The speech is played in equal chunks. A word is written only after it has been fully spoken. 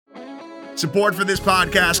Support for this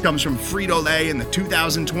podcast comes from Frito-Lay in the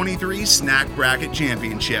 2023 Snack Bracket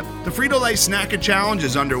Championship. The Frito-Lay Snack-It Challenge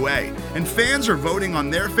is underway, and fans are voting on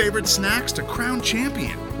their favorite snacks to crown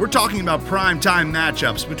champion. We're talking about prime-time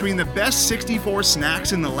matchups between the best 64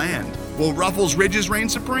 snacks in the land. Will Ruffles Ridges reign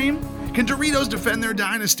supreme? Can Doritos defend their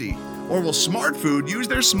dynasty? Or will Smart Food use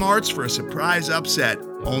their smarts for a surprise upset?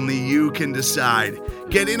 Only you can decide.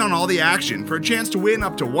 Get in on all the action for a chance to win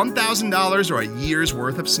up to $1,000 or a year's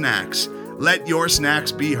worth of snacks. Let your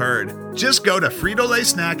snacks be heard. Just go to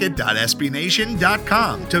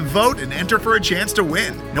fritolaysnacket.sbnation.com to vote and enter for a chance to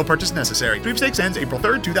win. No purchase necessary. Sweepstakes ends April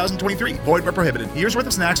 3rd, 2023. Void where prohibited. Year's worth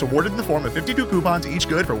of snacks awarded in the form of 52 coupons, each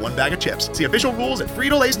good for one bag of chips. See official rules at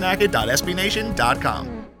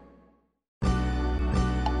fritolaysnacket.sbnation.com.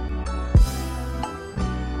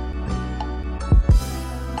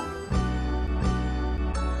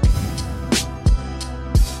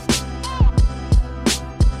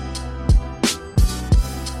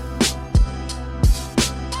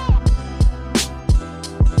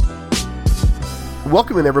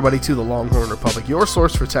 Welcome in everybody to the Longhorn Republic, your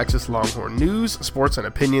source for Texas Longhorn news, sports, and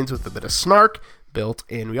opinions with a bit of snark built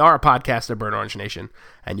in. We are a podcast at Burnt Orange Nation,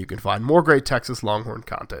 and you can find more great Texas Longhorn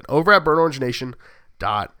content over at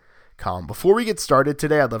BurntOrangeNation.com. Before we get started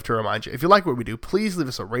today, I'd love to remind you, if you like what we do, please leave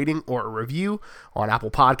us a rating or a review on Apple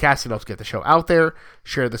Podcasts. It helps get the show out there.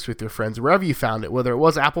 Share this with your friends wherever you found it, whether it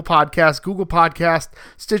was Apple Podcasts, Google Podcasts,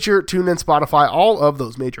 Stitcher, TuneIn, Spotify, all of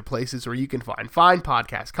those major places where you can find fine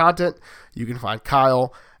podcast content. You can find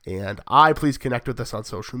Kyle and I. Please connect with us on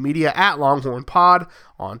social media at Longhorn Pod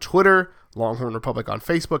on Twitter, Longhorn Republic on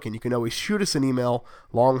Facebook, and you can always shoot us an email,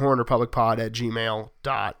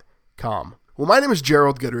 longhornrepublicpod@gmail.com. Well, my name is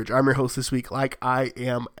Gerald Goodrich. I'm your host this week, like I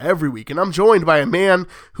am every week, and I'm joined by a man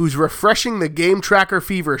who's refreshing the game tracker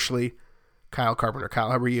feverishly, Kyle Carpenter.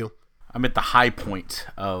 Kyle, how are you? I'm at the high point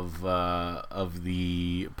of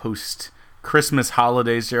the post-Christmas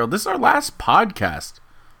holidays, Gerald. This is our last podcast.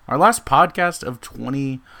 Our last podcast of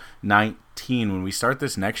 2019. When we start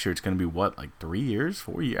this next year, it's going to be, what, like 3 years,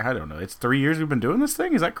 4 years? I don't know. It's 3 years we've been doing this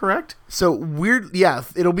thing. Is that correct? So weird. Yeah,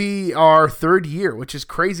 it'll be our third year, which is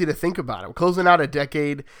crazy to think about it. We're closing out a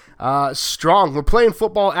decade strong. We're playing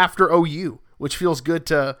football after OU, which feels good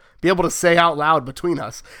to be able to say out loud between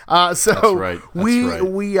us. That's right. We're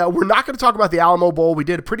not going to talk about the Alamo Bowl. We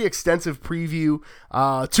did a pretty extensive preview,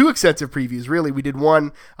 2 extensive previews, really. We did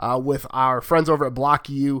one with our friends over at Block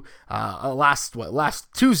U last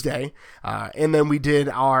Tuesday, and then we did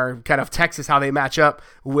our kind of Texas, how they match up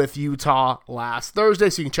with Utah last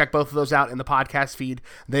Thursday. So you can check both of those out in the podcast feed.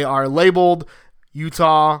 They are labeled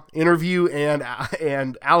Utah interview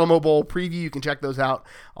and Alamo Bowl preview. You can check those out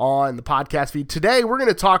on the podcast feed. Today, we're going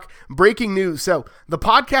to talk breaking news. So the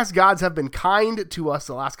podcast gods have been kind to us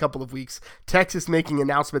the last couple of weeks. Texas making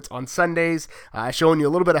announcements on Sundays, showing you a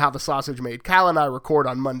little bit of how the sausage made. Cal and I record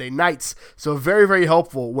on Monday nights. So very, very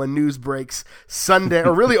helpful when news breaks Sunday,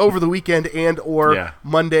 or really over the weekend or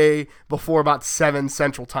Monday before about 7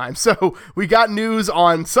 Central Time. So we got news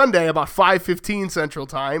on Sunday about 5:15 Central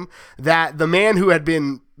Time that the man who had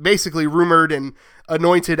been basically rumored and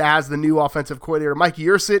anointed as the new offensive coordinator, Mike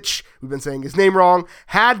Yurcich, we've been saying his name wrong,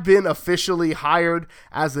 had been officially hired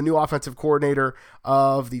as the new offensive coordinator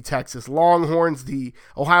of the Texas Longhorns, the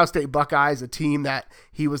Ohio State Buckeyes, a team that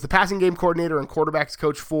he was the passing game coordinator and quarterbacks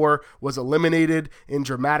coach for, was eliminated in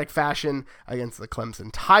dramatic fashion against the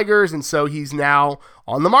Clemson Tigers, and so he's now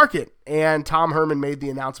on the market. And Tom Herman made the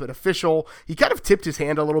announcement official. He kind of tipped his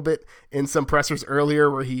hand a little bit in some pressers earlier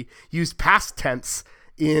where he used past tense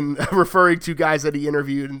in referring to guys that he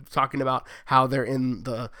interviewed and talking about how they're in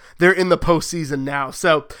the postseason now.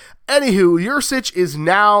 So anywho, Yurcich is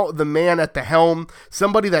now the man at the helm,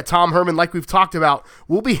 somebody that Tom Herman, like we've talked about,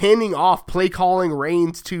 will be handing off play calling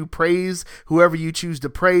reins to, praise whoever you choose to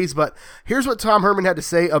praise. But here's what Tom Herman had to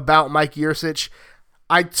say about Mike Yurcich.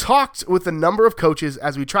 I talked with a number of coaches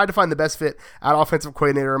as we tried to find the best fit at offensive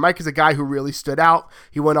coordinator. Mike is a guy who really stood out.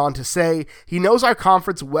 He went on to say he knows our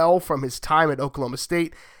conference well from his time at Oklahoma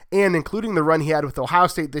State, and including the run he had with Ohio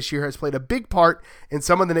State this year has played a big part in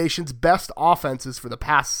some of the nation's best offenses for the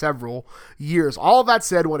past several years. All of that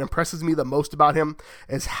said, what impresses me the most about him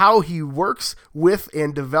is how he works with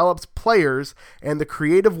and develops players and the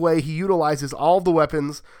creative way he utilizes all of the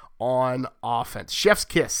weapons on offense. Chef's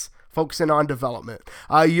kiss. Focusing on development.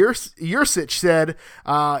 Yurcich said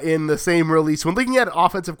in the same release, when looking at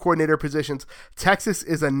offensive coordinator positions, Texas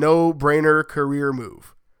is a no-brainer career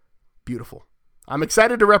move. Beautiful. I'm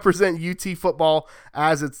excited to represent UT football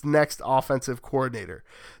as its next offensive coordinator.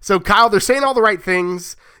 So, Kyle, they're saying all the right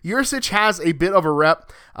things. Yurcich has a bit of a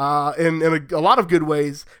rep in a lot of good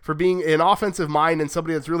ways for being an offensive mind and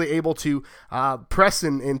somebody that's really able to press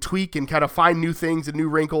and tweak and kind of find new things and new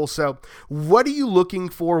wrinkles. So what are you looking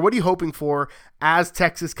for? What are you hoping for as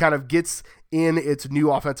Texas kind of gets in its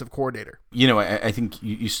new offensive coordinator? I think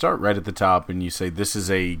you start right at the top and you say this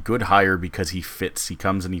is a good hire because he fits. He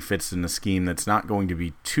comes and he fits in a scheme that's not going to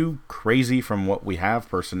be too crazy from what we have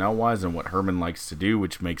personnel-wise and what Herman likes to do,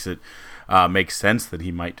 which makes it makes sense that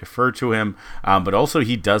he might defer to him. But also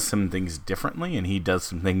he does some things differently and he does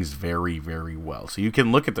some things very, very well. So you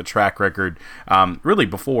can look at the track record really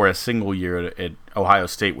before a single year at Ohio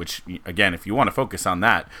State, which, again, if you want to focus on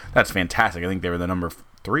that, that's fantastic. I think they were the number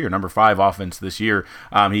 3 or number 5 offense this year.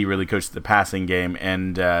 He really coached the passing game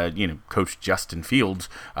and coached Justin Fields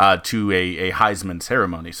to a Heisman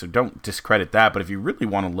ceremony. So don't discredit that. But if you really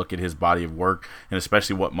want to look at his body of work and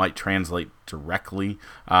especially what might translate directly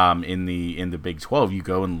in the Big 12, you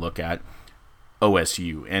go and look at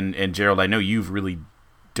OSU. And Gerald, I know you've really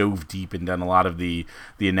dove deep and done a lot of the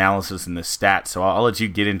analysis and the stats. So I'll let you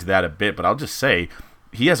get into that a bit. But I'll just say,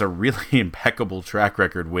 he has a really impeccable track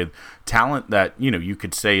record with talent that, you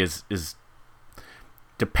could say is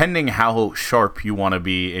depending how sharp you want to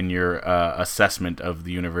be in your assessment of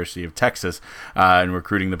the University of Texas and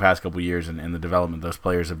recruiting the past couple of years and the development those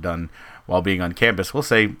players have done while being on campus, we'll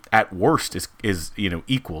say at worst is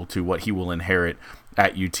equal to what he will inherit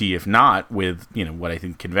at UT, if not with, what I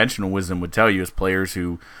think conventional wisdom would tell you is players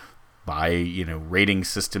who, by, rating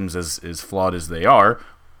systems as flawed as they are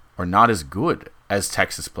not as good as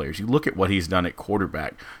Texas players. You look at what he's done at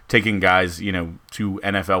quarterback, taking guys, to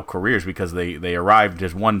NFL careers because they arrived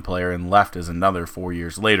as one player and left as another 4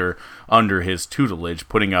 years later under his tutelage,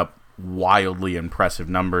 putting up wildly impressive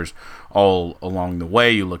numbers all along the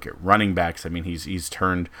way. You look at running backs. I mean, he's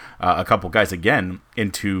turned a couple guys again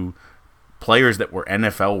into players that were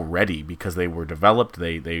NFL ready because they were developed.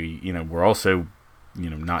 They were also,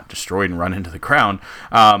 not destroyed and run into the ground.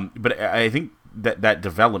 But I think that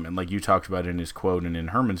development, like you talked about in his quote and in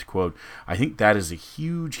Herman's quote, I think that is a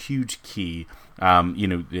huge, huge key.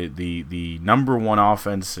 The number one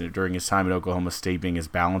offense during his time at Oklahoma State being as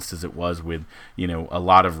balanced as it was with, a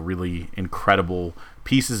lot of really incredible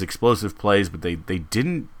pieces, explosive plays, but they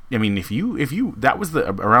didn't. I mean, if you that was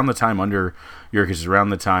around the time under Yurcich,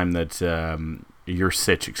 around the time that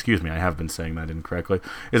Yurcich, excuse me, I have been saying that incorrectly,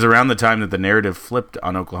 is around the time that the narrative flipped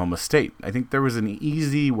on Oklahoma State. I think there was an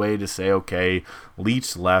easy way to say, okay,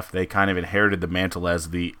 Leach left. They kind of inherited the mantle as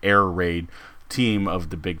the air raid team of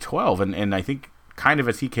the Big 12. And I think kind of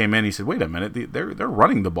as he came in, he said, wait a minute, they're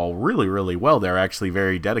running the ball really, really well. They're actually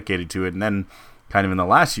very dedicated to it. And then kind of in the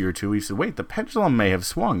last year or two, he said, wait, the pendulum may have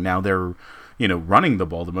swung. Now they're running the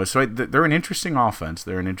ball the most. So they're an interesting offense.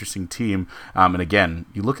 They're an interesting team. And again,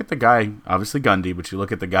 you look at the guy, obviously Gundy, but you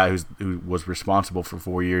look at the guy who was responsible for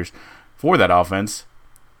 4 years for that offense.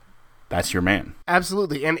 That's your man.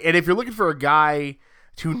 Absolutely. And if you're looking for a guy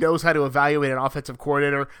who knows how to evaluate an offensive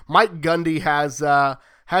coordinator, Mike Gundy has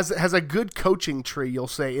a good coaching tree, you'll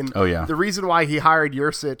say. And the reason why he hired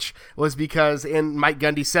Yurcich was because, and Mike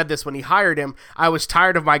Gundy said this when he hired him, I was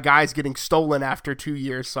tired of my guys getting stolen after 2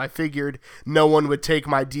 years, so I figured no one would take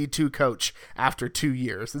my D2 coach after 2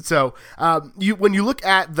 years. And so when you look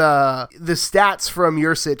at the stats from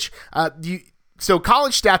Yurcich, so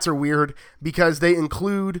college stats are weird because they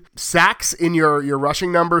include sacks in your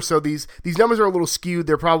rushing number. So these numbers are a little skewed.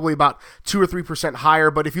 They're probably about 2 or 3% higher.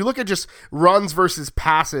 But if you look at just runs versus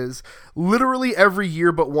passes, literally every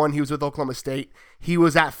year but one he was with Oklahoma State, he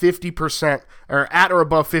was at 50% or at or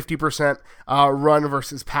above 50% run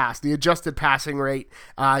versus pass. The adjusted passing rate,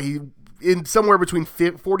 he in somewhere between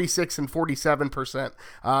 46 and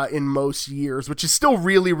 47% in most years, which is still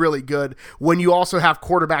really, really good when you also have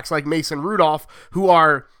quarterbacks like Mason Rudolph, who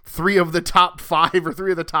are 3 of the top 5 or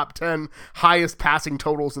 3 of the top 10 highest passing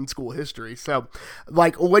totals in school history. So,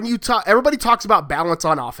 like, when you talk, everybody talks about balance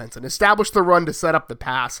on offense and establish the run to set up the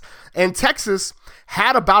pass. And Texas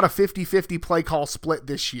had about a 50-50 play call split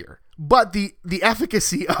this year. But the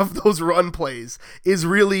efficacy of those run plays is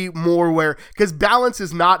really more where, because balance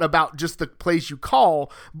is not about just the plays you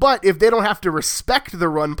call, but if they don't have to respect the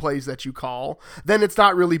run plays that you call, then it's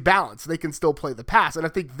not really balanced. They can still play the pass. And I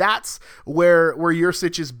think that's where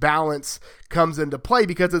Yurcich's balance comes into play,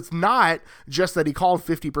 because it's not just that he called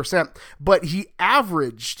 50%, but he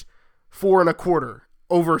averaged 4 1/4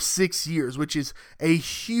 over 6 years, which is a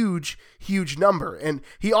huge, huge number. And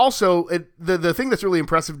he also, the thing that's really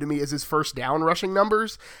impressive to me is his first down rushing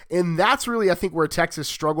numbers. And that's really, I think, where Texas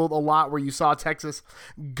struggled a lot, where you saw Texas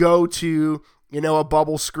go to a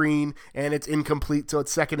bubble screen and it's incomplete, so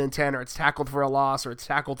it's 2nd and 10, or it's tackled for a loss, or it's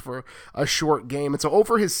tackled for a short game. And so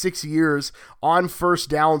over his 6 years on first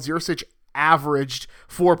downs, Yurcich averaged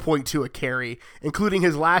 4.2 a carry, including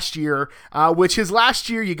his last year, which his last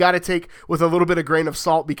year you got to take with a little bit of grain of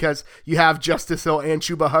salt because you have Justice Hill and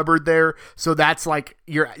Chuba Hubbard there. So that's like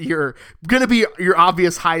you're going to be your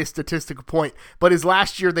obvious highest statistical point. But his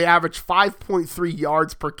last year, they averaged 5.3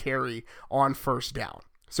 yards per carry on first down.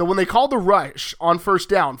 So when they call the rush on first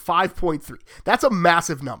down, 5.3, that's a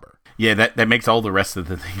massive number. Yeah, that makes all the rest of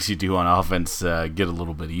the things you do on offense get a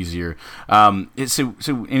little bit easier. So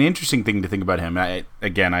an interesting thing to think about him, I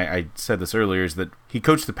said this earlier, is that he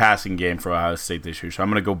coached the passing game for Ohio State this year. So I'm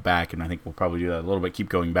going to go back, and I think we'll probably do that a little bit, keep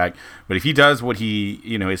going back. But if he does what he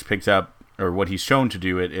has picked up, or what he's shown to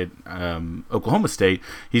do at Oklahoma State,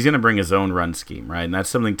 he's going to bring his own run scheme, right? And that's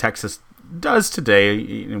something Texas does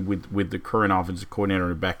today with the current offensive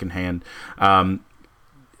coordinator back in hand.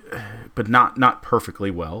 But not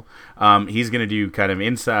perfectly well. He's going to do kind of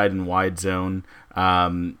inside and wide zone.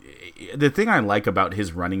 The thing I like about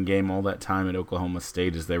his running game all that time at Oklahoma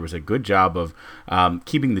State is there was a good job of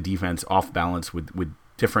keeping the defense off balance with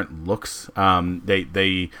different looks.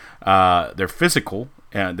 They're physical.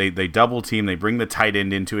 They double team. They bring the tight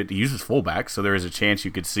end into it. He uses fullback, so there is a chance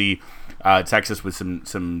you could see Texas with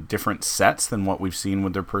some different sets than what we've seen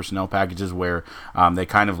with their personnel packages, where they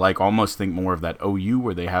kind of almost think more of that OU,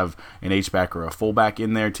 where they have an H-back or a fullback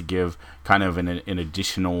in there to give kind of an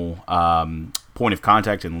additional point of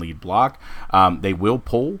contact and lead block. They will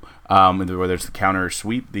pull, whether it's the counter or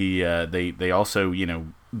sweep. They also,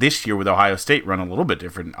 this year with Ohio State run a little bit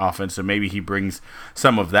different offense, so maybe he brings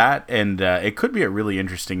some of that, and it could be a really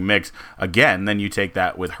interesting mix. Again, then you take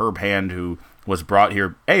that with Herb Hand, who was brought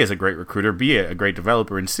here, A, as a great recruiter, B, a great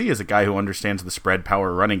developer, and C, as a guy who understands the spread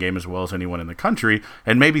power running game as well as anyone in the country,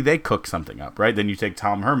 and maybe they cook something up, right? Then you take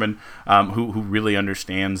Tom Herman, who really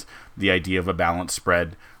understands the idea of a balanced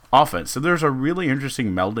spread offense. So there's a really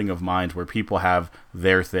interesting melding of minds where people have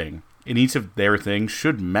their thing, and each of their things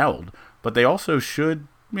should meld, but they also should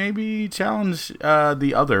maybe challenge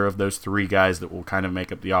the other of those three guys that will kind of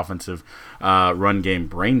make up the offensive run game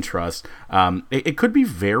brain trust. It could be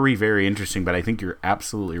very, very interesting, but I think you're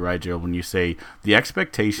absolutely right, Joe, when you say the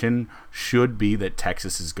expectation should be that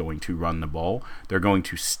Texas is going to run the ball. They're going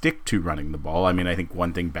to stick to running the ball. I mean, I think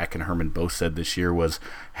one thing Beck and Herman both said this year was,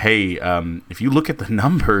 hey, if you look at the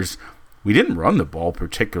numbers, we didn't run the ball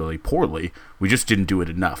particularly poorly. We just didn't do it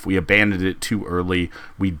enough. We abandoned it too early.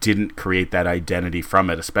 We didn't create that identity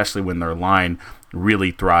from it, especially when their line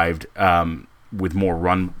really thrived with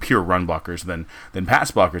more pure run blockers than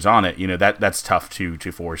pass blockers on it. That's tough to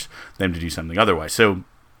force them to do something otherwise. So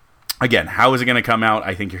again, how is it going to come out?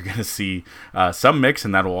 I think you're going to see some mix,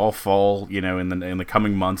 and that'll all fall, in the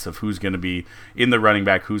coming months of who's going to be in the running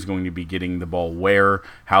back, who's going to be getting the ball where,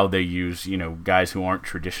 how they use, guys who aren't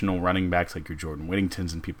traditional running backs like your Jordan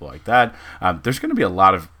Whittingtons and people like that. There's going to be a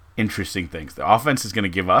lot of interesting things. The offense is going to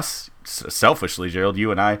give us, selfishly, Gerald,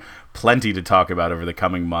 you and I, plenty to talk about over the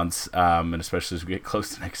coming months, and especially as we get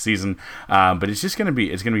close to next season. But it's going to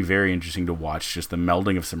be very interesting to watch just the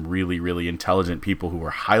melding of some really, really intelligent people who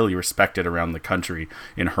are highly respected around the country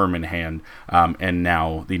in Herman Hand, and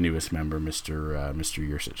now the newest member, Mr.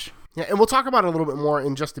 Yurcich. Yeah, and we'll talk about it a little bit more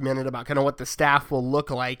in just a minute about kind of what the staff will look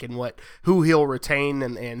like and who he'll retain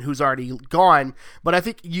and who's already gone. But I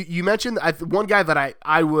think you mentioned one guy that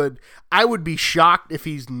I would be shocked if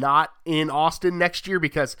he's not in Austin next year,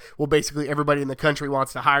 because basically everybody in the country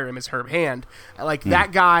wants to hire him, as Herb Hand.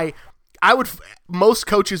 That guy. Most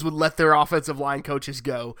coaches would let their offensive line coaches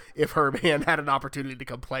go if Herb Hand had an opportunity to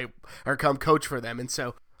come play or come coach for them. And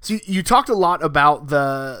so you talked a lot about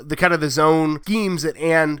the kind of the zone schemes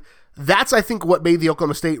and that's, I think, what made the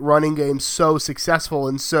Oklahoma State running game so successful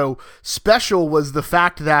and so special, was the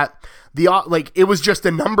fact that it was just a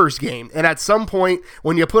numbers game. And at some point,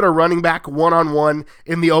 when you put a running back one-on-one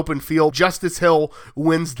in the open field, Justice Hill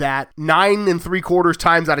wins that 9 3/4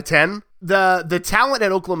 times out of 10. The talent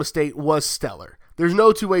at Oklahoma State was stellar. There's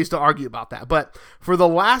no two ways to argue about that. But for the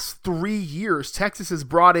last 3 years, Texas has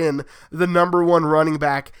brought in the number one running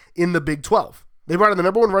back in the Big 12. They brought in the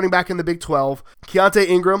number one running back in the Big 12. Keontae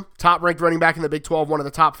Ingram, top-ranked running back in the Big 12, one of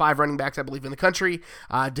the top 5 running backs, I believe, in the country.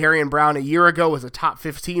 Darian Brown a year ago was a top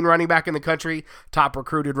 15 running back in the country, top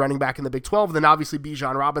recruited running back in the Big 12. And then obviously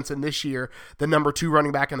Bijan Robinson this year, the number 2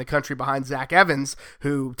 running back in the country behind Zach Evans,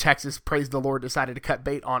 who Texas, praise the Lord, decided to cut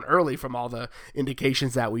bait on early from all the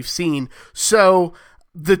indications that we've seen. So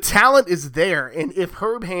the talent is there. And if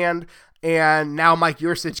Herb Hand and now Mike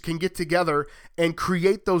Yurcich can get together and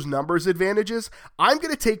create those numbers advantages, I'm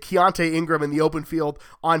going to take Keontae Ingram in the open field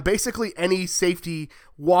on basically any safety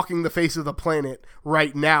walking the face of the planet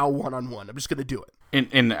right now, one-on-one. I'm just going to do it.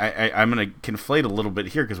 And I'm going to conflate a little bit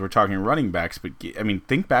here because we're talking running backs, but I mean,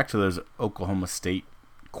 think back to those Oklahoma State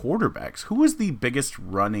quarterbacks. Who was the biggest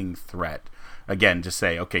running threat? Again, just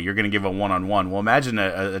say, okay, you're going to give a one-on-one. Well, imagine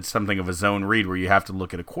something of a zone read where you have to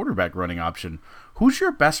look at a quarterback running option. Who's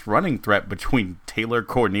your best running threat between Taylor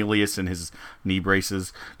Cornelius and his knee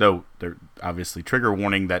braces? Though, they're obviously trigger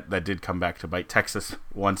warning that did come back to bite Texas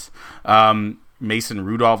once. Mason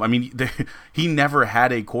Rudolph. I mean, he never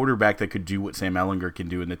had a quarterback that could do what Sam Ehlinger can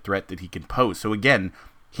do and the threat that he can pose. So again,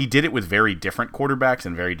 he did it with very different quarterbacks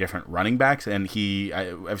and very different running backs, and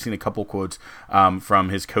I've seen a couple quotes from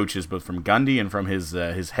his coaches, both from Gundy and from his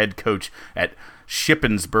head coach at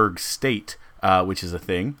Shippensburg State, which is a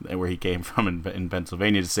thing where he came from in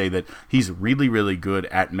Pennsylvania, to say that he's really, really good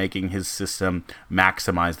at making his system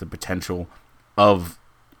maximize the potential of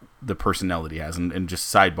the personnel that he has. And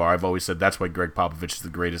just sidebar, I've always said that's why Greg Popovich is the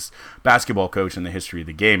greatest basketball coach in the history of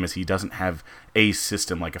the game, is he doesn't have a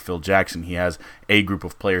system like a Phil Jackson. He has a group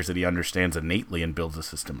of players that he understands innately and builds a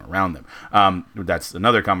system around them. That's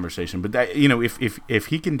another conversation. But that, if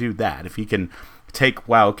he can do that, if he can take,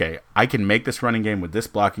 wow, okay, I can make this running game with this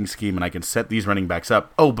blocking scheme and I can set these running backs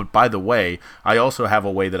up. Oh, but by the way, I also have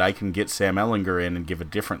a way that I can get Sam Ehlinger in and give a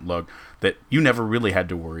different look that you never really had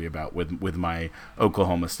to worry about with my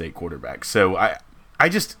Oklahoma State quarterback. So I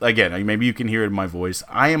just, again, maybe you can hear it in my voice,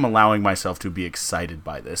 I am allowing myself to be excited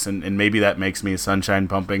by this. And maybe that makes me a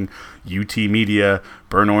sunshine-pumping, UT media,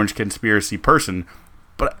 burn orange conspiracy person.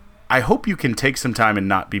 But I hope you can take some time and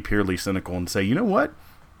not be purely cynical and say, you know what?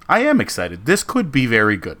 I am excited. This could be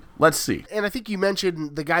very good. Let's see. And I think you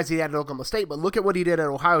mentioned the guys he had at Oklahoma State, but look at what he did at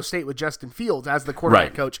Ohio State with Justin Fields as the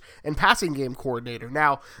quarterback coach and passing game coordinator.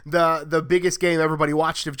 Now, the biggest game everybody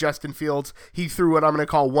watched of Justin Fields, he threw what I'm going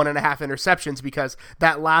to call 1.5 interceptions, because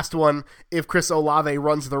that last one, if Chris Olave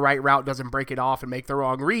runs the right route, doesn't break it off and make the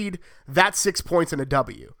wrong read, that's 6 points and a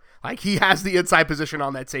W. Like, he has the inside position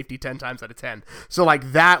on that safety 10 times out of 10. So,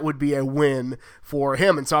 like, that would be a win for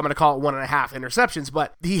him. And so I'm going to call it 1.5 interceptions.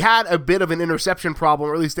 But he had a bit of an interception problem,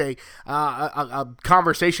 or at least a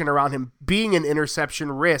conversation around him being an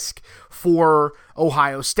interception risk for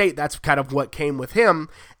Ohio State. That's kind of what came with him.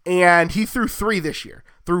 And he threw 3 this year.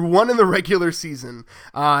 Threw 1 in the regular season.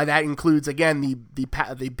 That includes, again,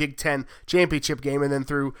 the Big Ten championship game. And then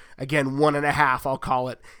threw, again, 1.5, I'll call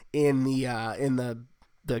it, in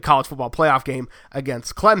the college football playoff game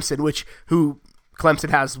against Clemson, who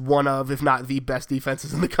Clemson has one of, if not the best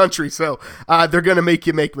defenses in the country. So they're going to make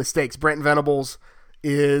you make mistakes. Brent Venables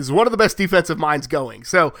is one of the best defensive minds going.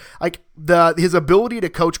 So like his ability to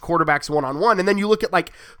coach quarterbacks one-on-one, and then you look at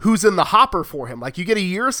like who's in the hopper for him. Like you get a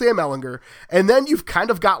year of Sam Ehlinger, and then you've kind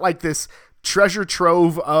of got like this treasure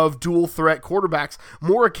trove of dual threat quarterbacks,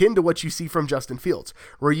 more akin to what you see from Justin Fields,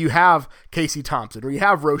 where you have Casey Thompson, where you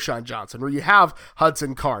have Roshan Johnson, where you have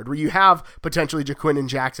Hudson Card, where you have potentially Jaquindon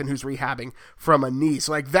Jackson, who's rehabbing from a knee.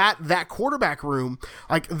 So like that quarterback room,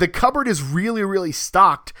 like the cupboard is really, really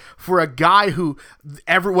stocked for a guy who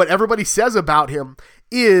what everybody says about him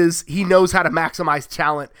is he knows how to maximize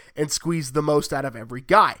talent and squeeze the most out of every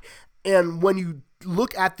guy. And when you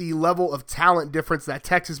look at the level of talent difference that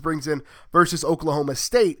Texas brings in versus Oklahoma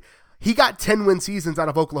State, he got 10-win seasons out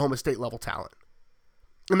of Oklahoma State level talent.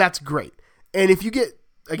 And that's great. And if you get,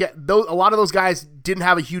 again, a lot of those guys didn't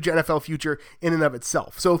have a huge NFL future in and of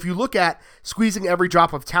itself. So if you look at squeezing every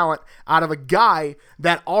drop of talent out of a guy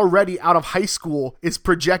that already out of high school is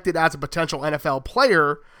projected as a potential NFL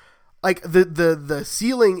player, like the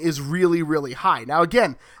ceiling is really, really high. Now,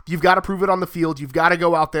 again, you've got to prove it on the field. You've got to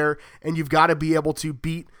go out there and you've got to be able to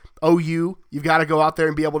beat OU. You've got to go out there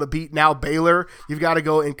and be able to beat now Baylor. You've got to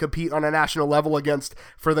go and compete on a national level against,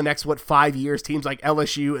 for the next, 5 years, teams like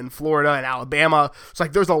LSU and Florida and Alabama. It's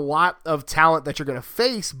like there's a lot of talent that you're going to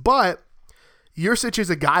face, but Yurcich is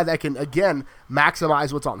a guy that can, again,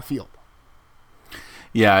 maximize what's on the field.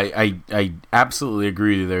 Yeah, I absolutely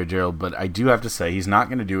agree with you there, Gerald, but I do have to say he's not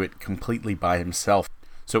going to do it completely by himself.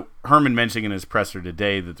 So Herman mentioning in his presser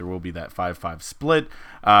today that there will be that 5-5 split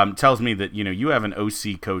tells me that, you have an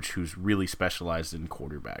OC coach who's really specialized in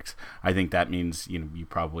quarterbacks. I think that means, you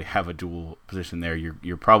probably have a dual position there.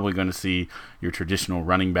 You're probably going to see your traditional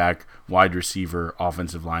running back, wide receiver,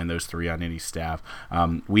 offensive line, those 3 on any staff.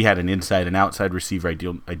 We had an inside and outside receiver. I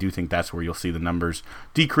do think that's where you'll see the numbers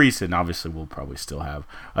decrease, and obviously we'll probably still have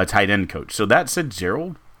a tight end coach. So that said,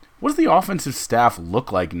 Gerald, what does the offensive staff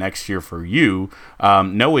look like next year for you,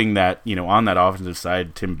 knowing that, on that offensive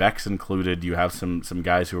side, Tim Beck's included, you have some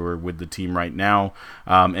guys who are with the team right now,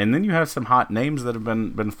 and then you have some hot names that have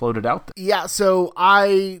been floated out there. Yeah, so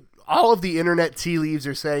all of the internet tea leaves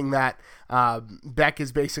are saying that Beck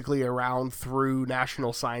is basically around through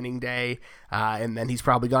National Signing Day, and then he's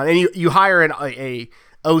probably gone. And you hire a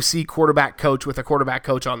OC quarterback coach with a quarterback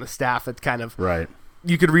coach on the staff. That's kind of right.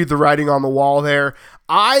 You could read the writing on the wall there.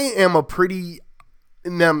 I am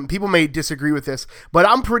people may disagree with this, but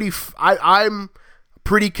I'm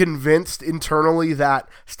pretty convinced internally that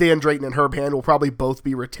Stan Drayton and Herb Hand will probably both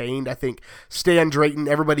be retained. I think Stan Drayton,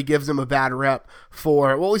 everybody gives him a bad rep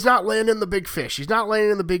for, he's not landing the big fish. He's not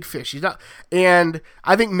landing the big fish. And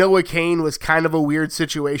I think Noah Cain was kind of a weird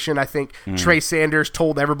situation. I think Trey Sanders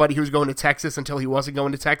told everybody he was going to Texas until he wasn't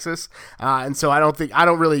going to Texas. And so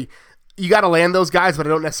you got to land those guys, but I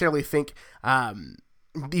don't necessarily think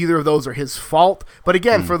either of those are his fault. But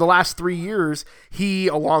again, for the last 3 years, he,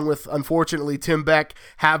 along with, unfortunately, Tim Beck,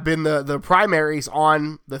 have been the primaries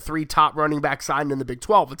on the 3 top running backs signed in the Big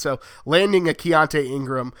 12. And so landing a Keontae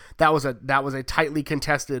Ingram, that was a tightly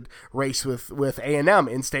contested race with A&M,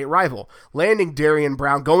 in-state rival. Landing Darian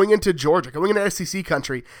Brown, going into Georgia, going into SEC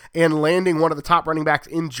country, and landing one of the top running backs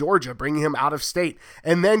in Georgia, bringing him out of state,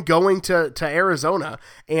 and then going to Arizona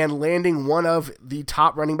and landing one of the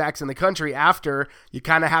top running backs in the country after you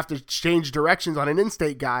kind of have to change directions on an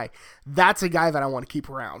in-state guy. That's a guy that I want to keep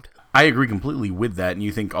around. I agree completely with that, and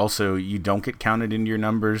you think also you don't get counted into your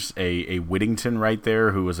numbers. A Whittington right there,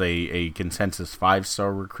 who was a consensus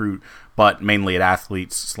 5-star recruit, but mainly an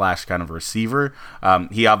athlete / kind of receiver.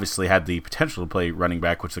 He obviously had the potential to play running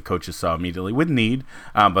back, which the coaches saw immediately with need,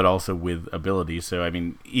 but also with ability. So, I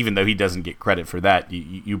mean, even though he doesn't get credit for that,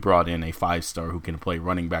 you brought in a 5-star who can play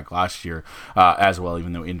running back last year as well,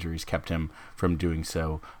 even though injuries kept him from doing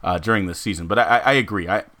so during the season. But I agree.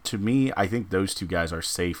 To me, I think those two guys are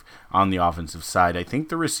safe on the offensive side. I think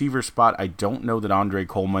the receiver spot, I don't know that Andre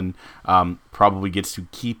Coleman probably gets to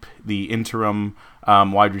keep the interim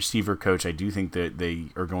wide receiver coach. I do think that they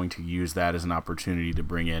are going to use that as an opportunity to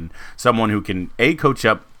bring in someone who can coach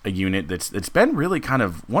up a unit that's been really kind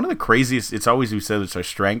of one of the craziest. It's always, we said it's our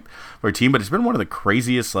strength for our team, but it's been one of the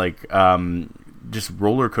craziest just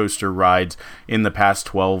roller coaster rides in the past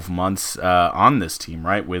 12 months on this team,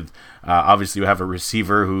 right? With obviously you have a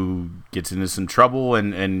receiver who gets into some trouble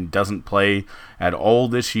and doesn't play at all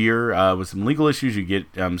this year with some legal issues. You get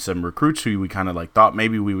some recruits who we kind of thought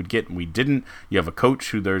maybe we would get and we didn't. You have a coach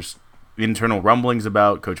who there's internal rumblings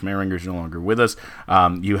about. Coach Mehringer's no longer with us.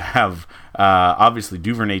 You have obviously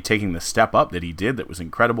Duvernay taking the step up that he did that was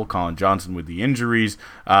incredible. Colin Johnson with the injuries.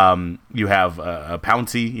 You have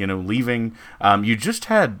Pouncey, leaving. You just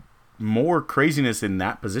had more craziness in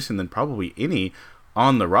that position than probably any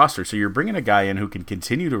on the roster. So you're bringing a guy in who can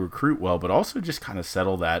continue to recruit well, but also just kind of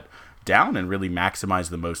settle that down and really maximize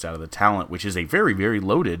the most out of the talent, which is a very, very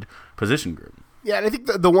loaded position group. Yeah, and I think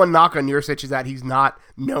the one knock on Yurcich is that he's not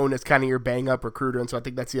known as kind of your bang-up recruiter, and so I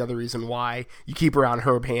think that's the other reason why you keep around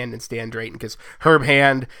Herb Hand and Stan Drayton, because Herb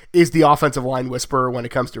Hand is the offensive line whisperer when it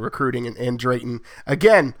comes to recruiting, and Drayton,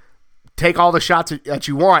 again, take all the shots that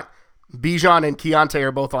you want. Bijan and Keontae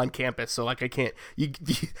are both on campus, so I can't.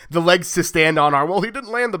 The legs to stand on are, he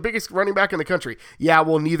didn't land the biggest running back in the country. Yeah,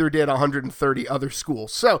 neither did 130 other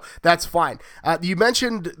schools, so that's fine. You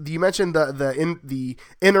mentioned the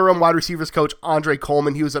interim wide receivers coach Andre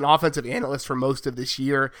Coleman. He was an offensive analyst for most of this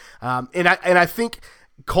year, and I think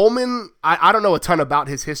Coleman. I don't know a ton about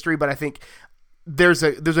his history, but I think there's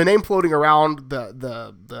a name floating around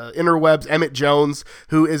the interwebs, Emmett Jones,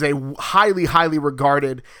 who is a highly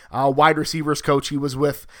regarded wide receivers coach. He was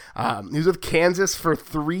with Kansas for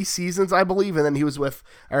 3 seasons, I believe, and then he's with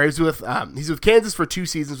Kansas for 2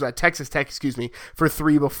 seasons, at Texas Tech, for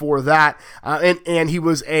 3 before that, and he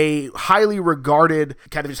was a highly regarded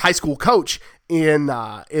kind of just high school coach in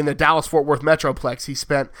the Dallas-Fort Worth Metroplex. He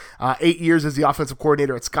spent 8 years as the offensive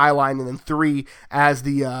coordinator at Skyline, and then 3 as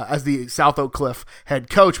the South Oak Cliff head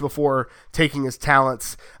coach before taking his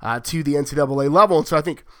talents to the NCAA level. And so I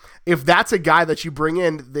think if that's a guy that you bring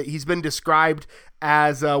in, that he's been described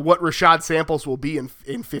as what Rashad Samples will be in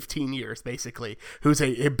 15 years, basically, who's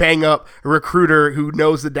a bang-up recruiter who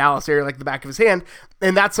knows the Dallas area like the back of his hand.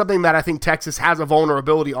 And that's something that I think Texas has a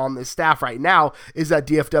vulnerability on this staff right now, is that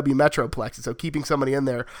DFW Metroplex. And so keeping somebody in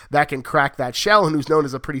there that can crack that shell and who's known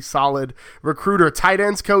as a pretty solid recruiter. Tight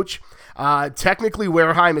ends coach, technically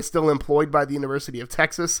Wareheim is still employed by the University of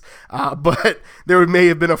Texas, but there may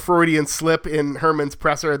have been a Freudian slip in Herman's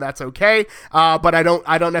presser. That's okay. But I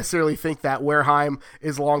don't necessarily think that Wareheim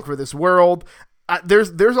is long for this world. There's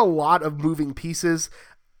a lot of moving pieces.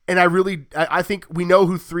 And I think we know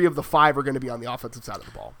who 3 of the 5 are going to be on the offensive side of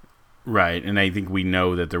the ball. Right, and I think we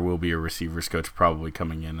know that there will be a receivers coach probably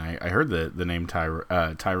coming in. I heard the name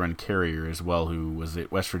Tyrone Carrier as well, who was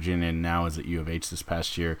at West Virginia and now is at U of H this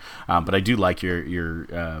past year. But I do like your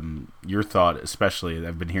thought, especially.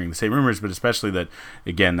 I've been hearing the same rumors, but especially that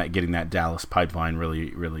getting that Dallas pipeline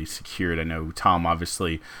really secured. I know Tom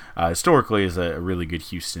obviously historically is a really good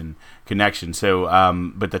Houston connection. So,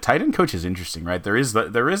 but the tight end coach is interesting, right? There is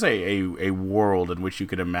a world in which you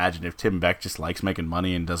could imagine if Tim Beck just likes making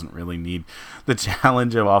money and doesn't really need the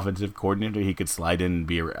challenge of offensive coordinator, he could slide in and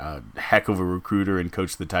be a heck of a recruiter and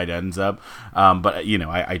coach the tight ends up. But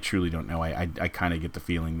I truly don't know. I kind of get the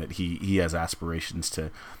feeling that he has aspirations to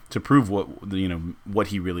prove what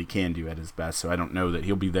he really can do at his best. So I don't know that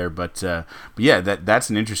he'll be there, but yeah, that's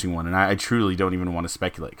an interesting one, and I truly don't even want to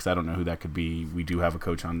speculate because I don't know who that could be. We do have a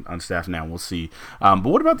coach on staff now. We'll see. But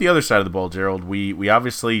what about the other side of the ball, Gerald? We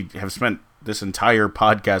obviously have spent this entire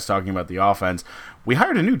podcast talking about the offense. We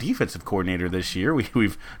hired a new defensive coordinator this year.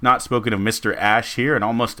 We've not spoken of Mr. Ash here in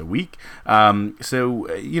almost a week. So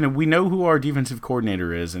we know who our defensive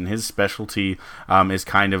coordinator is, and his specialty is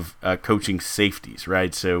kind of coaching safeties,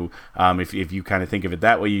 right? So if you kind of think of it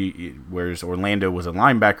that way, whereas Orlando was a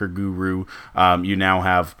linebacker guru, you now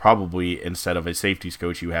have probably, instead of a safeties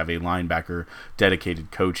coach, you have a linebacker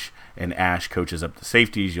dedicated coach, and Ash coaches up the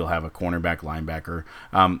safeties. You'll have a cornerback, linebacker.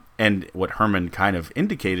 And what Herman kind of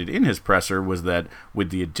indicated in his presser was that with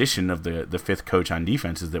the addition of the 5th coach on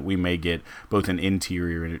defense is that we may get both an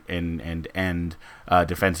interior and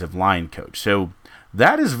defensive line coach. So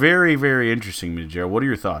that is very, very interesting, Gerald. What are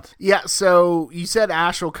your thoughts? Yeah, so you said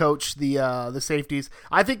Ash will coach the safeties.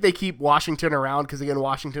 I think they keep Washington around because, again,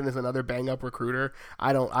 Washington is another bang-up recruiter.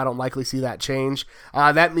 I don't likely see that change.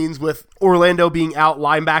 That means with Orlando being out,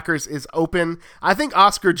 linebackers is open. I think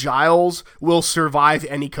Oscar Giles will survive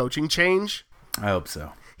any coaching change. I hope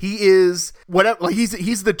so. He is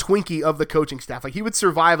he's the Twinkie of the coaching staff. Like, he would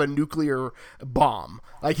survive a nuclear bomb.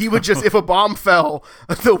 Like, he would just, if a bomb fell,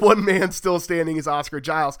 the one man still standing is Oscar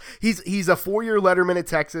Giles. He's a 4-year letterman at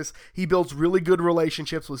Texas. He builds really good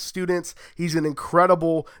relationships with students. He's an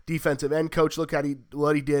incredible defensive end coach. Look at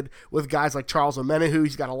what he did with guys like Charles Omenihu.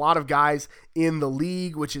 He's got a lot of guys in the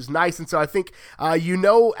league, which is nice. And so I think,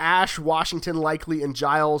 Ash, Washington likely, and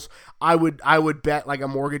Giles, I would bet like a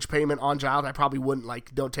mortgage payment on Giles. I probably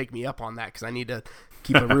wouldn't, don't take me up on that because I need to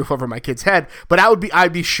keep a roof over my kid's head. But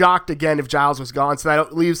I'd be shocked again if Giles was gone. So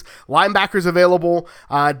that leaves linebackers available.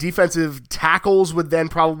 Defensive tackles would then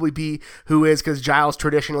probably be who is, because Giles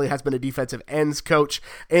traditionally has been a defensive ends coach.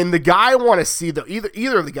 And the guy I want to see,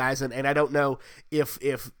 either of the guys, and I don't know if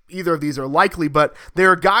either of these are likely, but there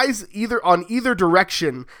are guys on either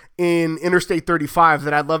direction in Interstate 35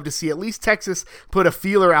 that I'd love to see at least Texas put a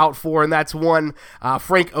feeler out for, and that's one,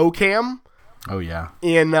 Frank Okam. Oh, yeah.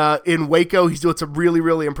 In Waco, he's doing some really,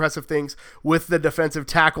 really impressive things with the defensive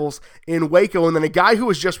tackles in Waco. And then a guy who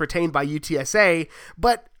was just retained by UTSA,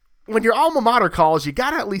 but when your alma mater calls, you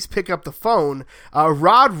got to at least pick up the phone.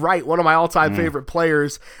 Rod Wright, one of my all-time favorite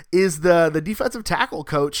players, is the defensive tackle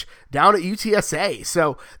coach down at UTSA.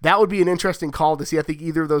 So that would be an interesting call to see. I think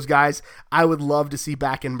either of those guys I would love to see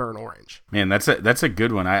back in Burnt Orange. Man, that's a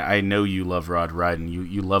good one. I know you love Rod Wright, and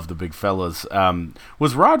you love the big fellas.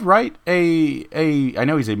 Was Rod Wright I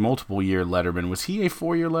know he's a multiple-year letterman. Was he a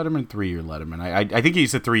 4-year letterman, 3-year letterman? I think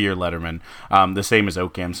he's a 3-year letterman, the same as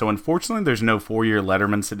Okam. So unfortunately, there's no 4-year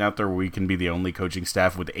letterman sitting out there where we can be the only coaching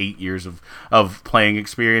staff with 8 years of playing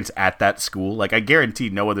experience at that school. Like, I guarantee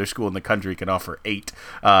no other school in the country can offer 8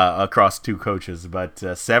 across 2 coaches,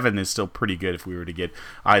 but 7 is still pretty good if we were to get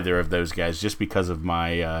either of those guys, just because of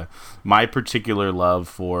my particular love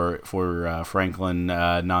for Franklin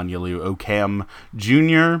Nanyelu Okam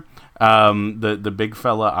Jr., the big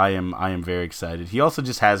fella. I am very excited. He also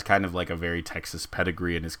just has kind of like a very Texas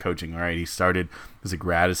pedigree in his coaching. All right, he started as a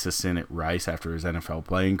grad assistant at Rice after his NFL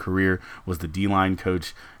playing career, was the D-line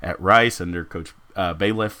coach at Rice under Coach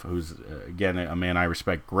Bailiff, who's again a man I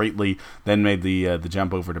respect greatly. Then made the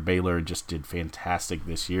jump over to Baylor and just did fantastic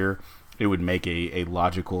this year. It would make a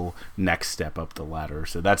logical next step up the ladder.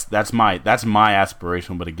 So that's my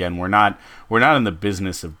aspiration. But again, we're not in the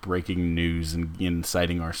business of breaking news and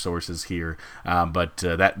citing our sources here. But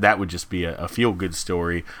that would just be a feel good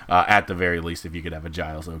story at the very least if you could have a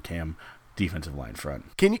Giles Okam defensive line front.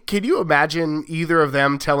 Can you imagine either of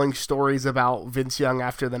them telling stories about Vince Young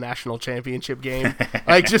after the national championship game?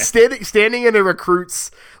 Like, just standing in a recruit's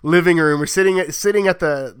living room, or sitting at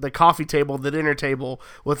the coffee table, the dinner table,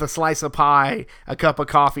 with a slice of pie, a cup of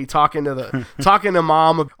coffee, talking to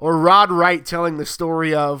mom, or Rod Wright telling the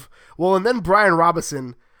story of, well, and then Brian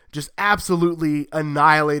Robinson just absolutely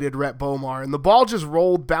annihilated Rhett Bomar. And the ball just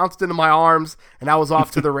rolled, bounced into my arms, and I was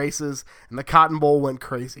off to the races, and the Cotton Bowl went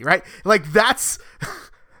crazy, right? Like, that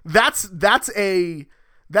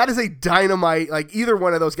is a dynamite, like, either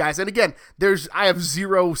one of those guys. And again, I have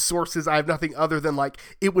zero sources. I have nothing other than, like,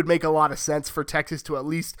 it would make a lot of sense for Texas to at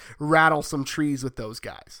least rattle some trees with those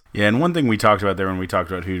guys. Yeah, and one thing we talked about there when we talked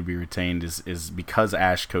about who to be retained is because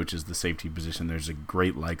Ash coaches the safety position, there's a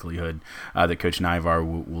great likelihood that Coach Naivar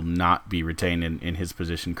will not be retained in his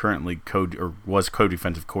position. Currently, was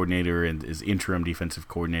co-defensive coordinator and is interim defensive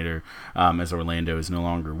coordinator as Orlando is no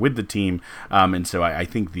longer with the team. And so I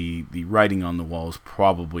think the writing on the wall is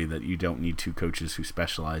probably that you don't need two coaches who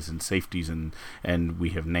specialize in safeties, and we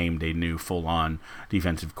have named a new full-on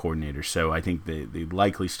defensive coordinator. So I think the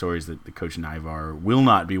likely story is that the Coach Naivar will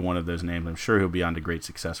not be one of those names. I'm sure he'll be on to great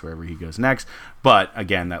success wherever he goes next. But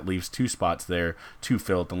again, that leaves two spots there to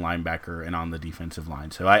fill at the linebacker and on the defensive line.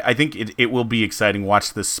 So I think it will be exciting.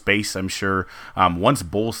 Watch this space, I'm sure. Once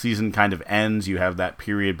bowl season kind of ends, you have that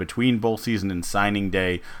period between bowl season and signing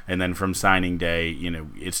day, and then from signing day,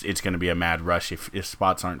 it's going to be a mad rush if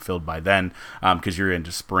spots aren't filled by then, because you're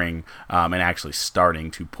into spring and actually starting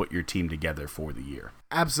to put your team together for the year.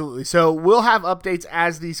 Absolutely. So we'll have updates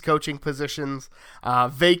as these coaching positions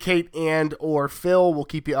vacate and or fill. We'll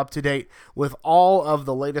keep you up to date with all of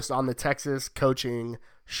the latest on the Texas coaching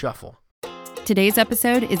shuffle. Today's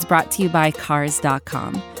episode is brought to you by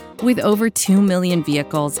Cars.com. With over 2 million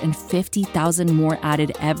vehicles and 50,000 more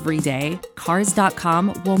added every day,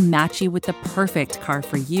 Cars.com will match you with the perfect car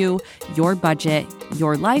for you, your budget,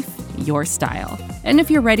 your life, your style. And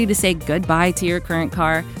if you're ready to say goodbye to your current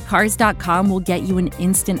car, Cars.com will get you an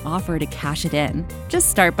instant offer to cash it in.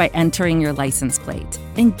 Just start by entering your license plate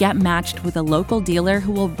and get matched with a local dealer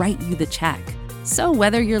who will write you the check. So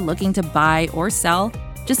whether you're looking to buy or sell,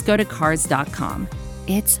 just go to Cars.com.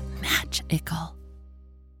 It's magical.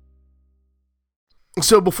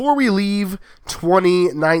 So before we leave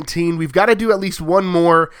 2019, we've got to do at least one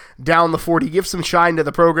more down the 40, give some shine to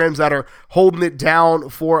the programs that are holding it down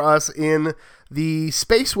for us in the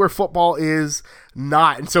space where football is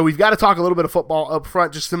not. And so we've got to talk a little bit of football up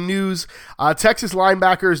front. Just some news. Texas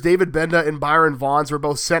linebackers David Benda and Byron Vaughns were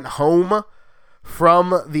both sent home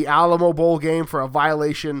from the Alamo Bowl game for a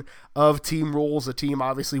violation of team rules. The team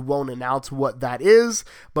obviously won't announce what that is,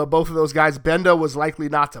 but both of those guys, Benda was likely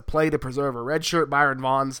not to play to preserve a red shirt. Byron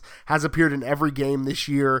Vaughns has appeared in every game this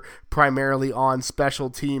year, primarily on special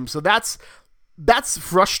teams. So that's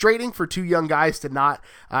frustrating for two young guys to not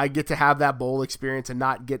get to have that bowl experience and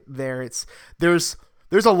not get there. There's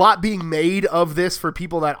a lot being made of this for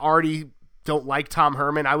people that already don't like Tom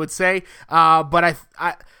Herman, I would say, but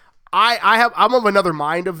I'm of another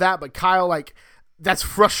mind of that, but Kyle, like, that's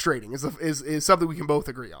frustrating is something we can both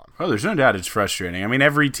agree on. Oh, there's no doubt it's frustrating. I mean,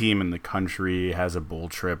 every team in the country has a bowl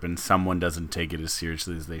trip, and someone doesn't take it as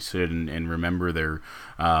seriously as they should. And remember,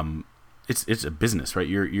 it's a business, right?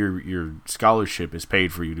 Your scholarship is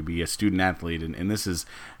paid for you to be a student athlete, and this is,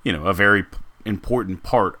 a very important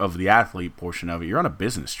part of the athlete portion of it. You're on a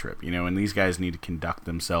business trip, and these guys need to conduct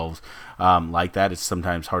themselves like that. It's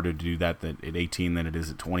sometimes harder to do that at 18 than it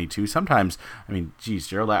is at 22. Sometimes, I mean, geez,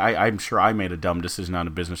 Gerald, I'm sure I made a dumb decision on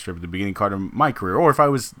a business trip at the beginning part of my career, or if I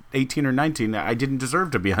was 18 or 19, I didn't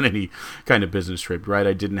deserve to be on any kind of business trip, right?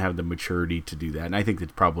 I didn't have the maturity to do that, and I think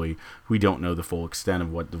that probably we don't know the full extent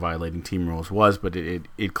of what the violating team rules was, but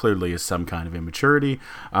it clearly is some kind of immaturity.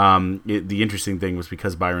 The interesting thing was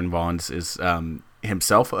because Byron Vaughns is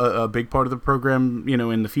himself a big part of the program,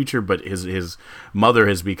 in the future, but his mother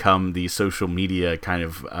has become the social media kind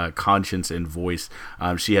of conscience and voice.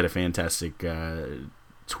 She had a fantastic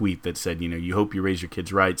tweet that said, you hope you raise your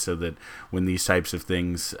kids right so that when these types of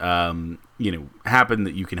things happen,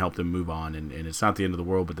 that you can help them move on, and it's not the end of the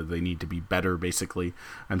world, but that they need to be better, basically.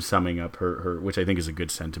 I'm summing up her, which I think is a good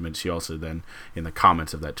sentiment. She also then in the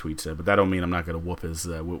comments of that tweet said, but that don't mean I'm not going to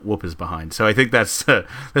whoop his behind. So I think that's the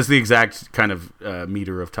exact kind of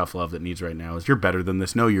meter of tough love that needs right now is you're better than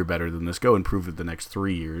this. No, you're better than this. Go and prove it the next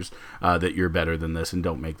 3 years that you're better than this, and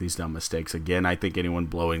don't make these dumb mistakes again. I think anyone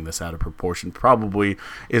blowing this out of proportion probably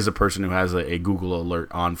is a person who has a Google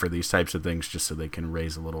alert on for these types of things just so they can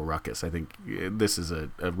raise a little ruckus. I think this is a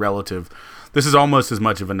relative. This is almost as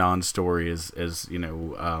much of a non-story as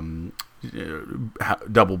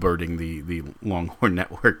double birding the Longhorn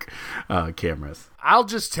Network cameras. I'll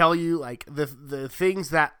just tell you, like, the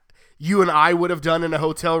things that you and I would have done in a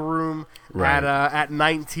hotel room at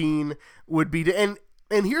 19 would be to, and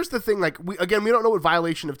here's the thing, like, we don't know what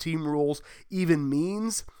violation of team rules even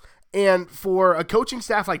means. And for a coaching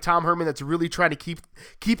staff like Tom Herman that's really trying to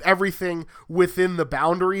keep everything within the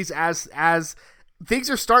boundaries as things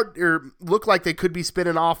look like they could be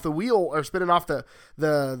spinning off the wheel, or spinning off the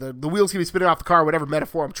wheels can be spinning off the car, whatever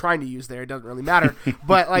metaphor I'm trying to use there. It doesn't really matter.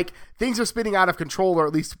 But like things are spinning out of control, or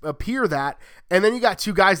at least appear that. And then you got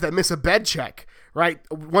two guys that miss a bed check, right?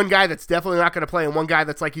 One guy that's definitely not going to play, and one guy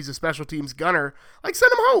that's like he's a special teams gunner. Like,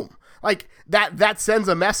 send him home. Like that sends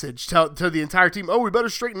a message to the entire team. Oh, we better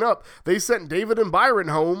straighten up. They sent David and Byron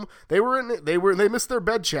home. They missed their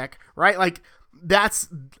bed check, right? Like that's,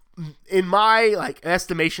 in my like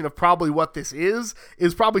estimation of probably what this is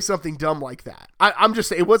probably something dumb like that. I'm just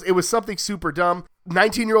saying it was something super dumb.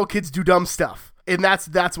 19-year-old kids do dumb stuff, and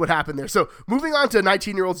that's what happened there. So moving on to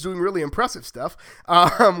 19-year-olds doing really impressive stuff.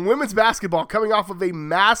 Women's basketball coming off of a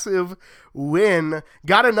massive win,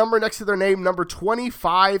 got a number next to their name, number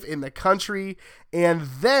 25 in the country, and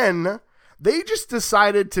then they just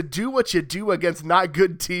decided to do what you do against not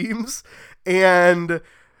good teams and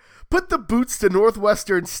put the boots to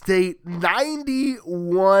Northwestern State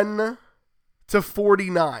 91-49.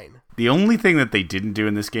 The only thing that they didn't do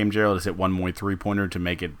in this game, Gerald, is hit one more three-pointer to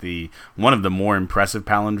make it one of the more impressive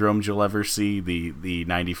palindromes you'll ever see, the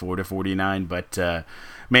 94-49. But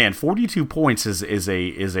man, 42 points is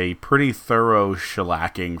a pretty thorough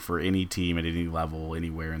shellacking for any team at any level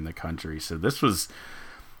anywhere in the country. So this was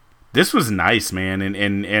nice, man.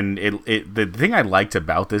 And the thing I liked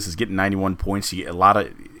about this is getting 91 points.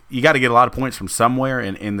 You got to get a lot of points from somewhere,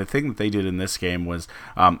 and the thing that they did in this game was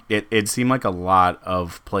it seemed like a lot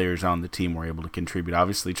of players on the team were able to contribute.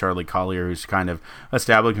 Obviously, Charlie Collier, who's kind of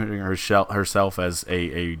establishing herself as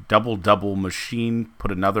a double-double machine,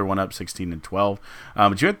 put another one up, 16 and 12.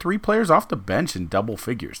 But you had three players off the bench in double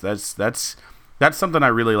figures. That's something I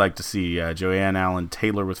really like to see. Joanne Allen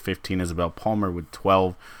Taylor with 15, Isabel Palmer with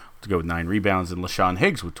 12, to go with 9 rebounds, and LaShawn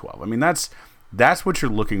Higgs with 12. I mean, that's what you're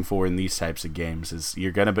looking for in these types of games. Is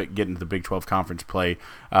you're going to get into the Big 12 conference play,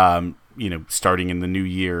 starting in the new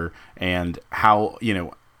year, and how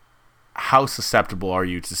susceptible are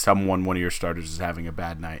you to one of your starters is having a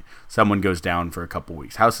bad night? Someone goes down for a couple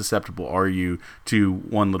weeks. How susceptible are you to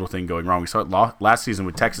one little thing going wrong? We saw it last season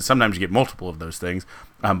with Texas. Sometimes you get multiple of those things,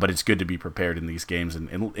 but it's good to be prepared in these games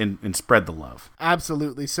and spread the love.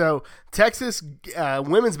 Absolutely. So Texas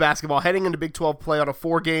women's basketball heading into Big 12 play on a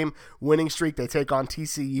 4-game winning streak. They take on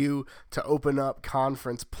TCU to open up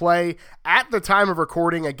conference play. At the time of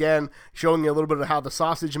recording, again, showing you a little bit of how the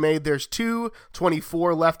sausage made, there's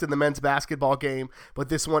 2:24 left in the men's basketball game, but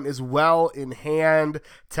this one is well in hand.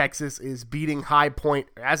 Texas is beating High Point,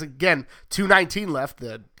 as again, 2:19 left.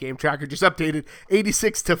 The game tracker just updated,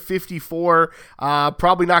 86-54.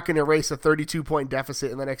 Probably not going to erase a 32-point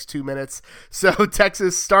deficit in the next 2 minutes. So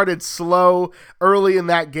Texas started slow early in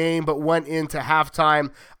that game, but went into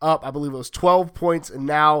halftime up, I believe it was 12 points, and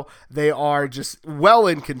now they are just well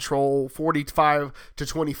in control, 45-25,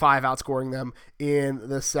 outscoring them in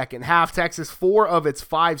the second half. Texas, 4 of its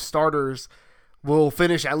 5 starters will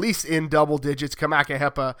finish at least in double digits. Kamaka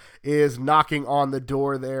Hepa is knocking on the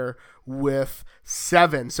door there with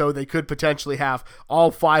 7. So they could potentially have all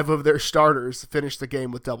 5 of their starters finish the game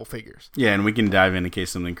with double figures. Yeah, and we can dive in case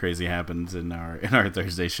something crazy happens in our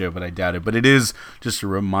Thursday show, but I doubt it. But it is just a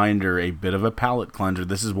reminder, a bit of a palate cleanser.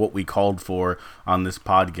 This is what we called for on this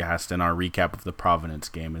podcast in our recap of the Providence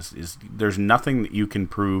game. Is there's nothing that you can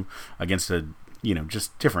prove against a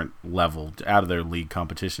just different level out of their league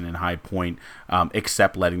competition in High Point,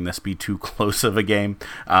 except letting this be too close of a game.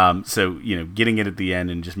 So getting it at the end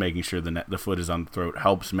and just making sure the foot is on the throat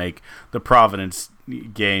helps make the Providence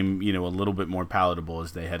game, a little bit more palatable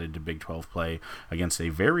as they head into Big 12 play against a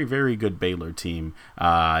very, very good Baylor team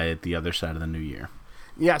at the other side of the new year.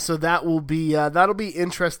 Yeah, so that'll be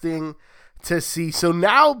interesting to see. So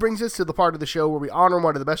now brings us to the part of the show where we honor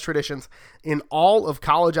one of the best traditions in all of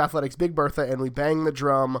college athletics, Big Bertha, and we bang the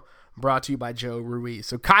drum, brought to you by Joe Ruiz.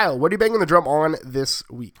 So Kyle, what are you banging the drum on this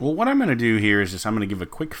week? Well, what I'm going to do here is I'm going to give a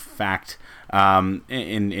quick fact, and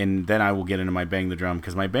then I will get into my bang the drum,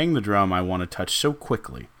 because my bang the drum I want to touch so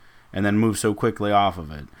quickly and then move so quickly off of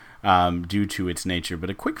it due to its nature. But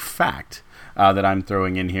a quick fact that I'm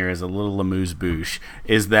throwing in here as a little amuse-bouche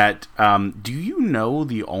is that do you know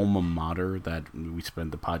the alma mater that we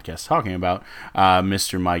spent the podcast talking about,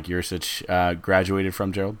 Mr. Mike Yurcich graduated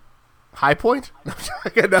from, Gerald? High Point? I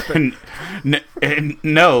got nothing.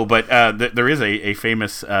 No, but there is a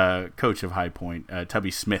famous coach of High Point,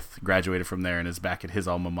 Tubby Smith, graduated from there and is back at his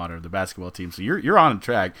alma mater, the basketball team. So you're on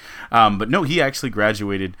track. But no, he actually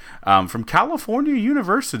graduated from California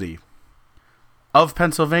University of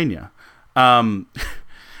Pennsylvania.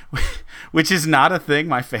 which is not a thing.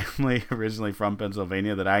 My family originally from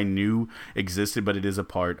Pennsylvania that I knew existed, but it is a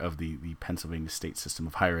part of the Pennsylvania state system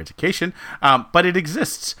of higher education. But it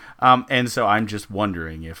exists. And so I'm just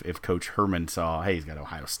wondering if Coach Herman saw, hey, he's got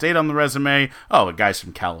Ohio State on the resume. Oh, a guy's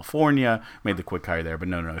from California, made the quick hire there. But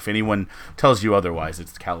no. If anyone tells you otherwise,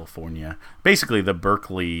 it's California. Basically the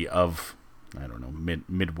Berkeley of, I don't know,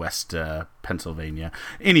 Midwest Pennsylvania.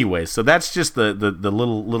 Anyway, so that's just the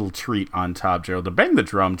little treat on top, Gerald. To bang the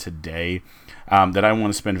drum today, that I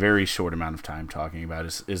want to spend a very short amount of time talking about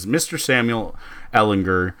is Mr. Samuel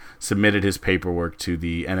Ehlinger submitted his paperwork to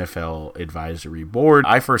the NFL Advisory Board.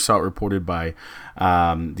 I first saw it reported by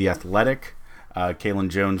The Athletic. Kalen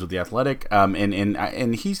Jones with The Athletic,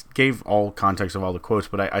 and he gave all context of all the quotes,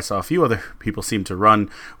 but I saw a few other people seem to run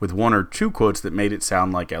with one or two quotes that made it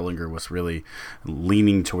sound like Ehlinger was really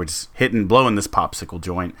leaning towards blowing this popsicle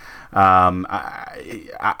joint.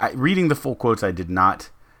 Reading the full quotes, I did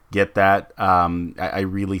not get that. I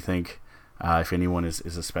really think if anyone is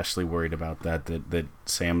especially worried about that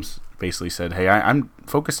Sam's basically said, hey, I'm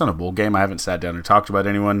focused on a bowl game. I haven't sat down and talked about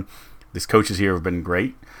anyone. These coaches here have been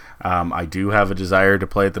great. I do have a desire to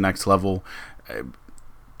play at the next level.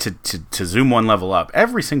 To zoom one level up,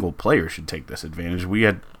 every single player should take this advantage. We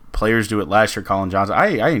had players do it last year, Colin Johnson.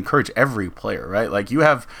 I encourage every player, right? Like, you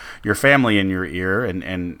have your family in your ear,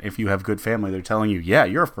 and if you have good family, they're telling you, yeah,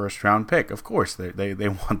 you're a first-round pick. Of course, they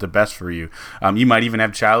want the best for you. You might even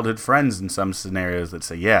have childhood friends in some scenarios that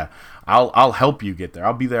say, yeah, I'll help you get there.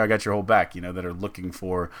 I'll be there. I got your whole back, that are looking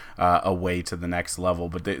for a way to the next level.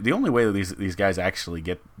 But the only way that these guys actually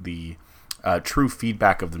get the true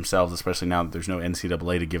feedback of themselves, especially now that there's no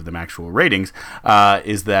NCAA to give them actual ratings,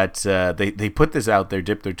 is that they put this out there,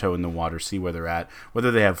 dip their toe in the water, see where they're at, whether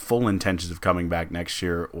they have full intentions of coming back next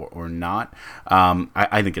year or not.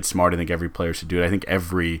 I think it's smart. I think every player should do it. I think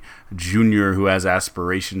every junior who has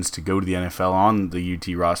aspirations to go to the NFL on the UT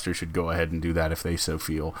roster should go ahead and do that if they so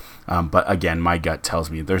feel. But again, my gut tells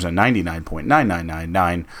me there's a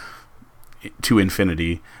 99.9999 to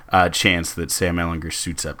infinity chance that Sam Ehlinger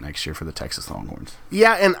suits up next year for the Texas Longhorns.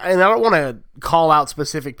 Yeah, and I don't want to call out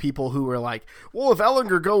specific people who are like, well, if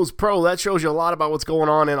Ehlinger goes pro, that shows you a lot about what's going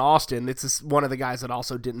on in Austin. It's one of the guys that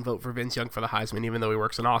also didn't vote for Vince Young for the Heisman, even though he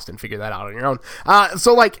works in Austin. Figure that out on your own.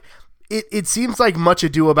 So, like, it seems like much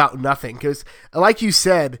ado about nothing because, like you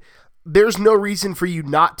said, there's no reason for you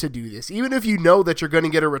not to do this. Even if you know that you're going to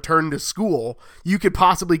get a return to school, you could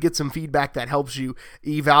possibly get some feedback that helps you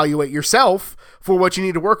evaluate yourself for what you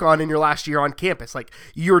need to work on in your last year on campus. Like,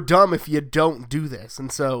 you're dumb if you don't do this.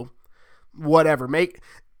 And so, whatever.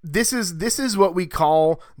 This is what we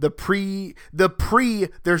call the pre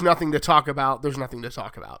there's nothing to talk about. There's nothing to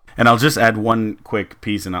talk about. And I'll just add one quick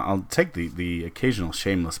piece, and I'll take the occasional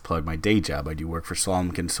shameless plug. My day job, I do work for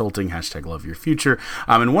Solomon Consulting, #LoveYourFuture.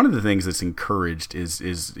 And one of the things that's encouraged is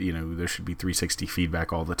there should be 360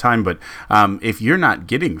 feedback all the time. But if you're not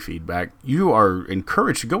getting feedback, you are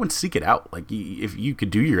encouraged to go and seek it out. Like, if you could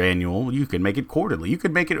do your annual, you could make it quarterly. You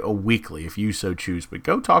could make it a weekly if you so choose. But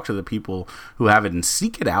go talk to the people who have it and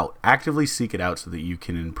seek it out. Actively seek it out so that you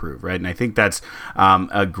can improve, right? And I think that's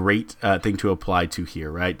a great thing to apply to here,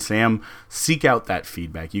 right? Sam, seek out that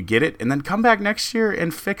feedback. You get it, and then come back next year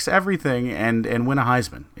and fix everything and win a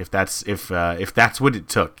Heisman. If that's what it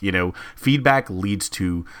took, feedback leads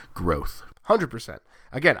to growth. 100%.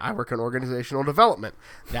 Again, I work in organizational development.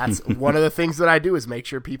 That's one of the things that I do is make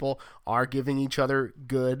sure people are giving each other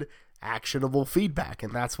good, actionable feedback,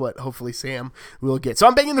 and that's what hopefully Sam will get. So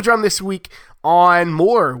I'm banging the drum this week on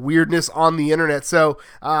more weirdness on the internet. So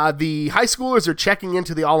the high schoolers are checking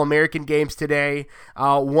into the All-American games today.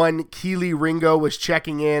 One Keely Ringo was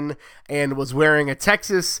checking in and was wearing a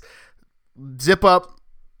Texas zip-up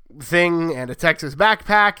thing and a Texas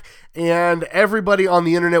backpack, and everybody on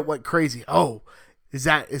the internet went crazy. Oh,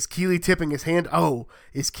 is Keely tipping his hand? Oh,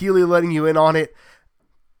 is Keely letting you in on it?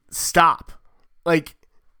 Stop. Like,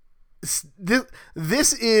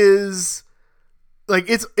 this is like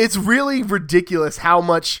it's really ridiculous how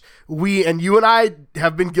much we, and you and I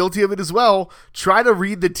have been guilty of it as well, try to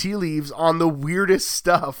read the tea leaves on the weirdest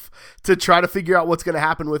stuff to try to figure out what's going to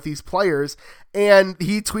happen with these players. And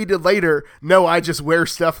he tweeted later, no, I just wear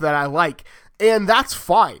stuff that I like. And that's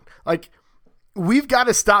fine. Like, we've got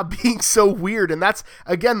to stop being so weird. And that's,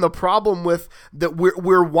 again, the problem with that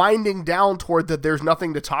we're winding down toward that there's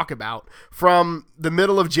nothing to talk about. From the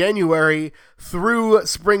middle of January through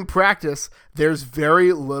spring practice, there's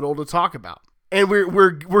very little to talk about. And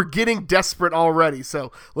we're getting desperate already.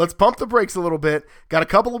 So let's pump the brakes a little bit. Got a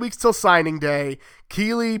couple of weeks till signing day.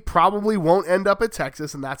 Keely probably won't end up at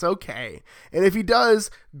Texas, and that's okay. And if he does,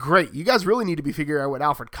 great. You guys really need to be figuring out what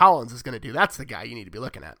Alfred Collins is going to do. That's the guy you need to be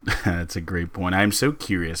looking at. That's a great point. I'm so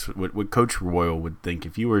curious what Coach Royal would think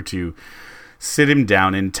if you were to sit him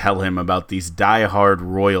down and tell him about these diehard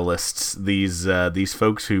royalists, these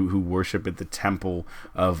folks who worship at the temple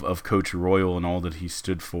of Coach Royal and all that he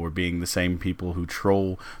stood for, being the same people who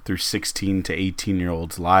troll through 16 to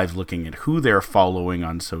 18-year-olds' lives, looking at who they're following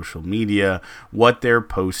on social media, what they're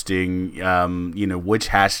posting, which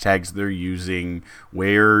hashtags they're using,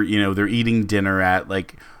 where, they're eating dinner at.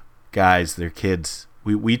 Like, guys, they're kids.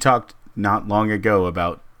 We talked not long ago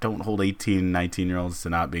about don't hold 18, 19-year-olds to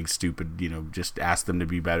not being stupid. Just ask them to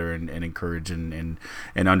be better and encourage and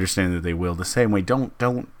understand that they will. The same way, don't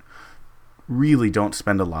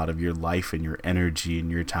spend a lot of your life and your energy and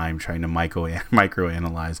your time trying to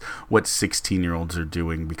microanalyze what 16-year-olds are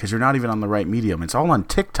doing, because you're not even on the right medium. It's all on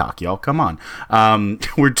TikTok, y'all. Come on.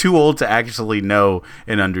 We're too old to actually know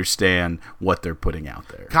and understand what they're putting out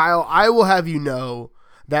there. Kyle, I will have you know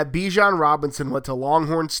that Bijan Robinson went to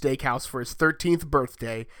Longhorn Steakhouse for his 13th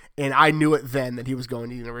birthday, and I knew it then that he was going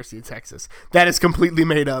to the University of Texas. That is completely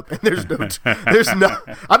made up, and there's no, I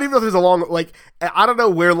don't even know if there's I don't know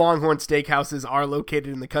where Longhorn Steakhouses are located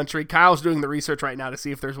in the country. Kyle's doing the research right now to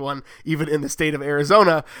see if there's one even in the state of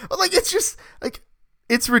Arizona. But it's just,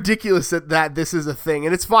 it's ridiculous that this is a thing,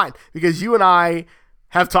 and it's fine, because you and I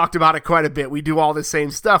have talked about it quite a bit. We do all the same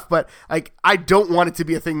stuff, but I don't want it to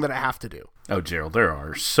be a thing that I have to do. Oh, Gerald, there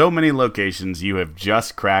are so many locations. You have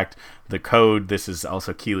just cracked the code. This is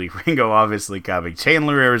also Keely Ringo, obviously coming.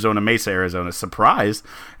 Chandler, Arizona, Mesa, Arizona, Surprise,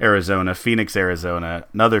 Arizona, Phoenix, Arizona,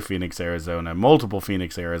 another Phoenix, Arizona, multiple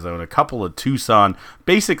Phoenix, Arizona, a couple of Tucson.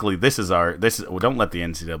 Basically, don't let the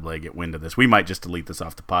NCAA get wind of this. We might just delete this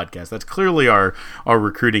off the podcast. That's clearly our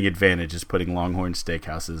recruiting advantage, is putting Longhorn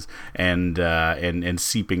Steakhouses and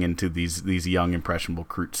seeping into these young impressionable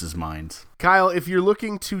recruits' minds. Kyle, if you're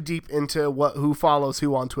looking too deep into who follows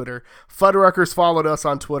who on Twitter, Fuddruckers followed us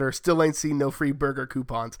on Twitter. Still ain't seen no free burger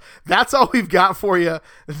coupons. That's all we've got for you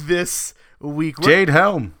this week. Jade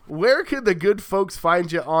Helm. Where could the good folks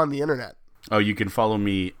find you on the internet? Oh, you can follow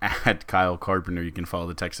me at Kyle Carpenter. You can follow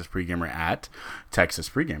the Texas Pregamer at Texas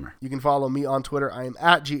Pregamer. You can follow me on Twitter. I am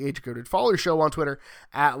at GHGoated. Follow your show on Twitter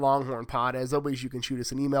at Longhorn Pod. As always, you can shoot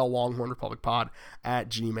us an email,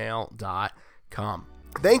 longhornrepublicpod@gmail.com.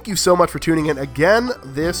 Thank you so much for tuning in again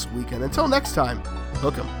this weekend. Until next time,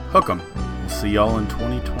 hook 'em. Hook 'em. We'll see y'all in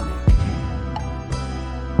 2020.